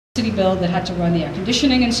electricity bill that had to run the air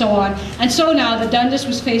conditioning and so on. And so now the Dundas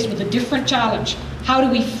was faced with a different challenge. How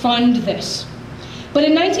do we fund this? But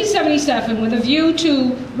in 1977, with a view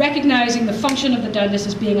to recognizing the function of the Dundas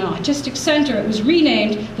as being an artistic center, it was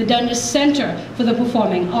renamed the Dundas Center for the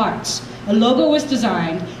Performing Arts. A logo was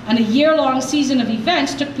designed, and a year-long season of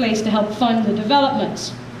events took place to help fund the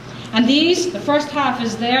developments. And these, the first half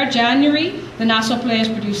is there. January, the Nassau Players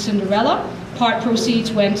produced Cinderella. Part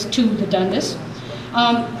proceeds went to the Dundas.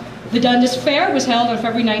 The Dundas Fair was held on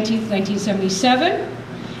February 19th, 1977.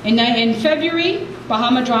 In February,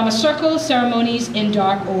 Bahama Drama Circle, ceremonies in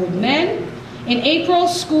Dark Old Men. In April,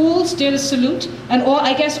 schools did a salute, and all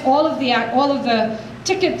of the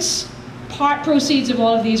tickets, part proceeds of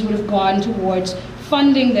all of these would have gone towards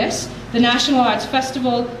funding this. The National Arts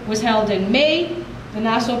Festival was held in May. The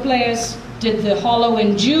Nassau Players did The Hollow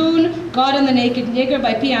in June. God and the Naked Nigger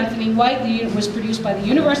by P. Anthony White was produced by the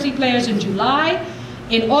University Players in July.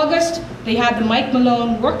 In August, they had the Mike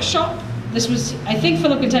Malone workshop. This was, I think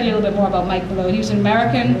Philip can tell you a little bit more about Mike Malone. He was an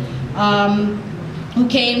American who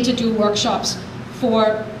came to do workshops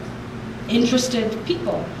for interested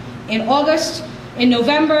people. In August, in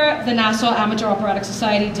November, the Nassau Amateur Operatic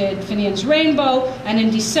Society did Finian's Rainbow, and in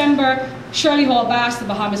December, Shirley Hall Bass, the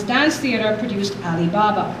Bahamas Dance Theatre, produced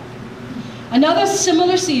Alibaba. Another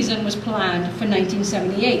similar season was planned for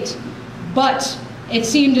 1978, but it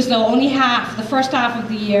seemed as though only the first half of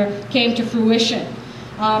the year came to fruition.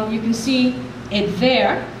 You can see it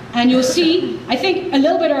there, and you'll see, I think a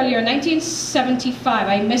little bit earlier, 1975,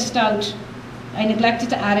 I neglected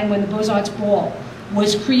to add in when the Beaux-Arts Ball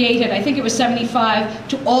was created. I think it was 75,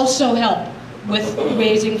 to also help with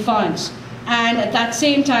raising funds. And at that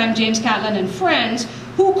same time, James Catlin and friends,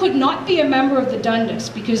 who could not be a member of the Dundas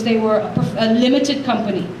because they were a limited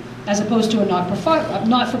company, as opposed to a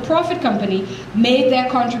not-for-profit company, made their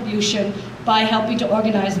contribution by helping to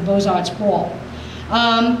organize the Beaux-Arts Ball.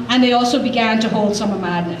 And they also began to hold Summer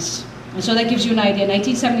Madness. And so that gives you an idea.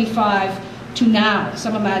 1975 to now,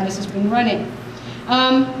 Summer Madness has been running.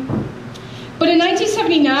 But in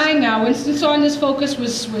 1979 now, Winston Saunders' focus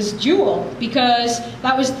was dual, because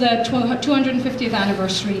that was the 250th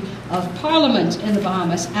anniversary of Parliament in the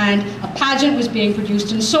Bahamas, and a pageant was being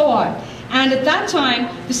produced and so on. And at that time,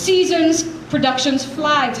 the season's productions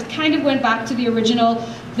flagged. It kind of went back to the original.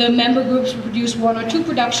 The member groups would produce 1 or 2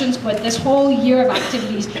 productions, but this whole year of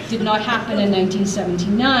activities did not happen in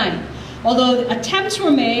 1979. Although attempts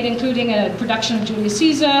were made, including a production of Julius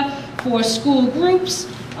Caesar for school groups,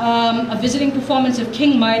 a visiting performance of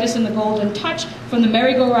King Midas and the Golden Touch from the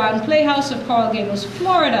Merry-Go-Round Playhouse of Coral Gables,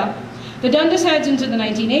 Florida. The Dundas heads into the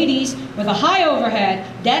 1980s with a high overhead,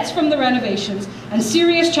 debts from the renovations, and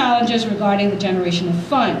serious challenges regarding the generation of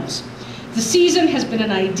funds. The season has been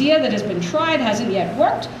an idea that has been tried, hasn't yet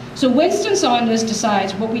worked, so Winston Saunders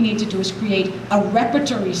decides what we need to do is create a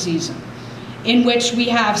repertory season in which we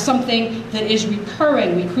have something that is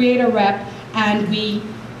recurring. We create a rep, and we,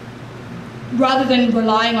 rather than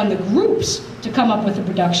relying on the groups to come up with the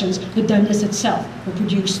productions, the Dundas itself will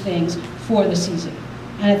produce things for the season.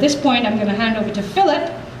 And at this point, I'm going to hand over to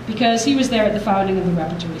Philip, because he was there at the founding of the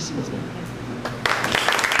repertory season.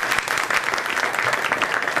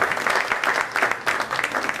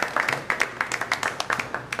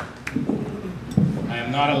 I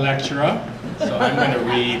am not a lecturer, so I'm going to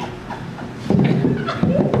read.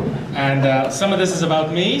 And some of this is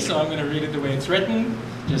about me, so I'm going to read it the way it's written.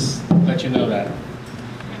 Just let you know that.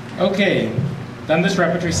 Okay, Dundas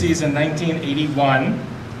Repertory Season 1981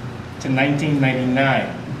 to 1999.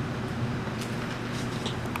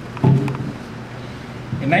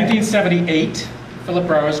 In 1978, Philip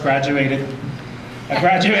Burrows a graduate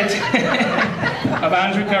of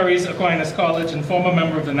Andrew Curry's Aquinas College and former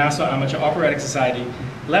member of the Nassau Amateur Operatic Society,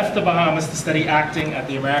 left the Bahamas to study acting at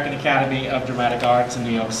the American Academy of Dramatic Arts in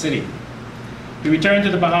New York City. He returned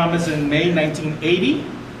to the Bahamas in May 1980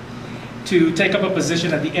 to take up a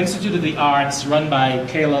position at the Institute of the Arts run by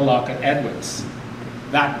Kayla Lockett Edwards.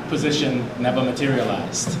 That position never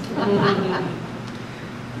materialized.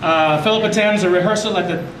 Philip attends a rehearsal at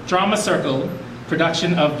the Drama Circle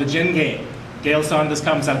production of The Gin Game. Gail Saunders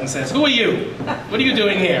comes out and says, "Who are you? What are you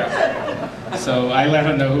doing here?" So I let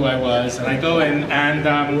her know who I was, and I go in, and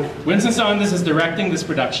Winston Saunders is directing this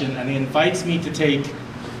production, and he invites me to take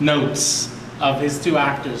notes of his 2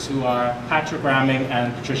 actors, who are Patrick Ramming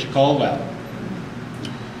and Patricia Caldwell.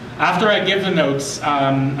 After I give the notes,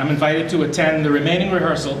 I'm invited to attend the remaining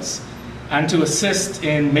rehearsals and to assist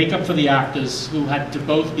in makeup for the actors, who had to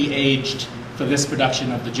both be aged for this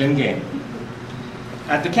production of The Gin Game.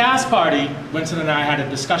 At the cast party, Winston and I had a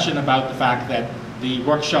discussion about the fact that the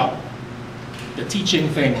workshop, the teaching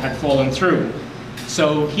thing, had fallen through.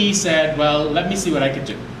 So he said, well, let me see what I could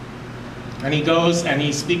do. And he goes and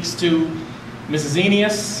he speaks to Mrs.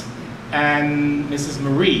 Enius and Mrs.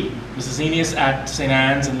 Marie. Mrs. Enius at St.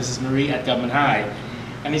 Anne's and Mrs. Marie at Government High.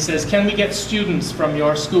 And he says, can we get students from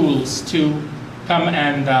your schools to come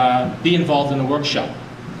and be involved in a workshop?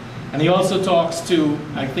 And he also talks to,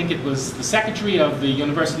 I think it was the secretary of the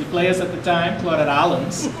University Players at the time, Claudette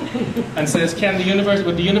Allens, and says,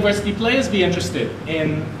 would the University Players be interested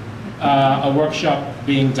in a workshop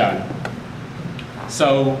being done?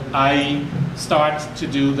 So I start to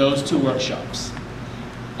do those 2 workshops.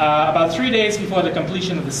 About 3 days before the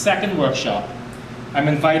completion of the second workshop, I'm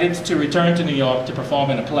invited to return to New York to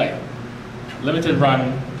perform in a play, limited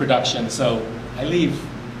run production. So I leave.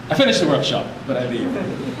 I finish the workshop, but I leave.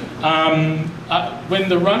 When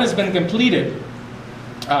the run has been completed,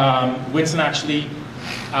 Winston actually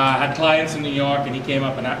had clients in New York, and he came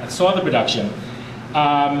up and saw the production.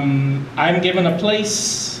 I'm given a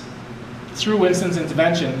place through Winston's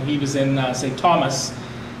intervention. He was in St. Thomas,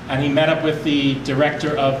 and he met up with the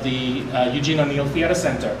director of the Eugene O'Neill Theater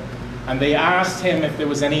Center. And they asked him if there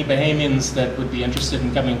was any Bahamians that would be interested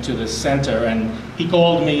in coming to the center. And he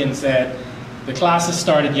called me and said, the classes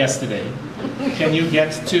started yesterday. Can you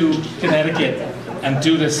get to Connecticut and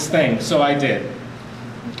do this thing? So I did.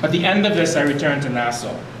 At the end of this, I returned to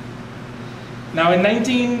Nassau. Now in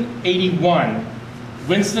 1981,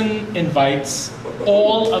 Winston invites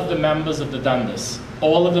all of the members of the Dundas,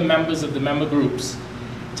 all of the members of the member groups,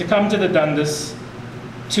 to come to the Dundas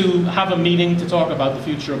to have a meeting to talk about the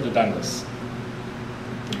future of the Dundas.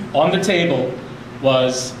 On the table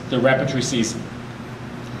was the repertory season.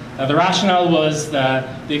 Now the rationale was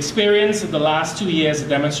that the experience of the last 2 years had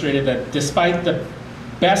demonstrated that despite the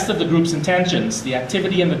best of the group's intentions, the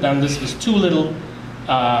activity in the Dundas was too little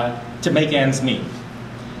to make ends meet.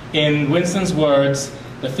 In Winston's words,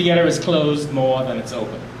 the theater is closed more than it's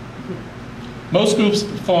open. Most groups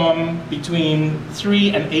perform between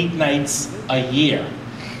 3 and 8 nights a year.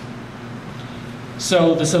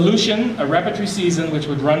 So the solution, a repertory season which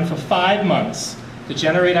would run for 5 months to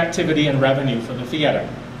generate activity and revenue for the theater.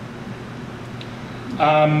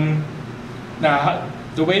 Now,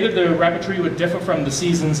 the way that the repertory would differ from the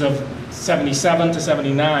seasons of 77 to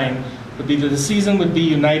 79 would be that the season would be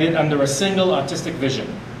united under a single artistic vision.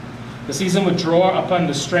 The season would draw upon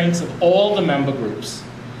the strengths of all the member groups.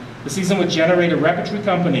 The season would generate a repertory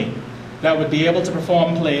company that would be able to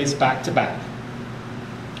perform plays back to back.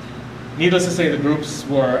 Needless to say, the groups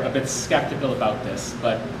were a bit skeptical about this,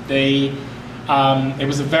 but it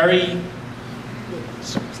was a very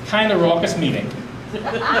kind of raucous meeting.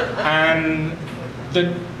 And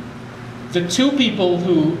the 2 people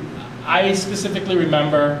who I specifically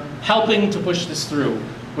remember helping to push this through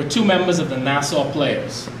were 2 members of the Nassau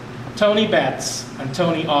Players, Tony Betts and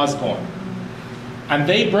Tony Osborne. And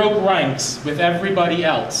they broke ranks with everybody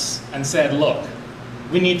else and said, look,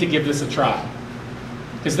 we need to give this a try.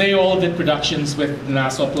 Because they all did productions with the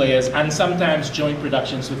Nassau Players and sometimes joint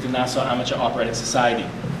productions with the Nassau Amateur Operatic Society.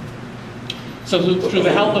 So through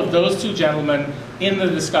the help of those 2 gentlemen in the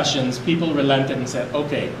discussions, people relented and said,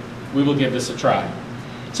 okay, we will give this a try.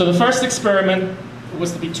 So the first experiment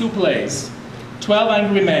was to be 2 plays, 12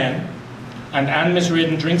 Angry Men and And Miss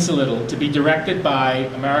Reardon Drinks a Little, to be directed by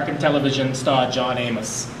American television star John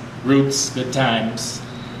Amos, Roots, Good Times.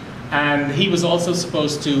 And he was also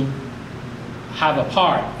supposed to have a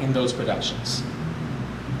part in those productions.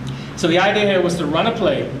 So the idea here was to run a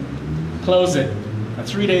play, close it, and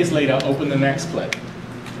 3 days later open the next play.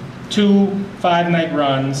 2 5-night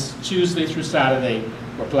runs, Tuesday through Saturday,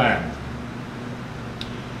 were planned.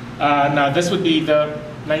 Now this would be the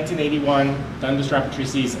 1981 Dundas Repertory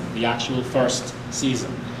season, the actual first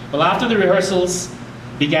season. Well, after the rehearsals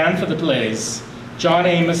began for the plays, John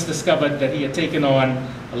Amos discovered that he had taken on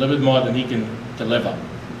a little bit more than he can deliver.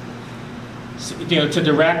 So, to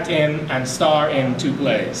direct in and star in 2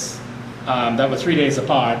 plays that were 3 days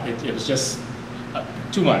apart, it was just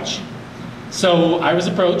too much. So I was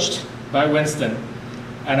approached by Winston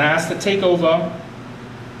and asked to take over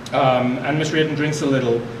And Miss Reardon Drinks a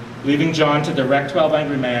Little, leaving John to direct 12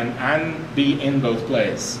 Angry Men and be in both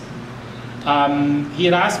plays. He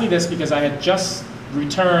had asked me this because I had just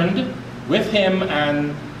returned with him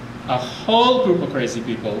and a whole group of crazy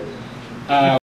people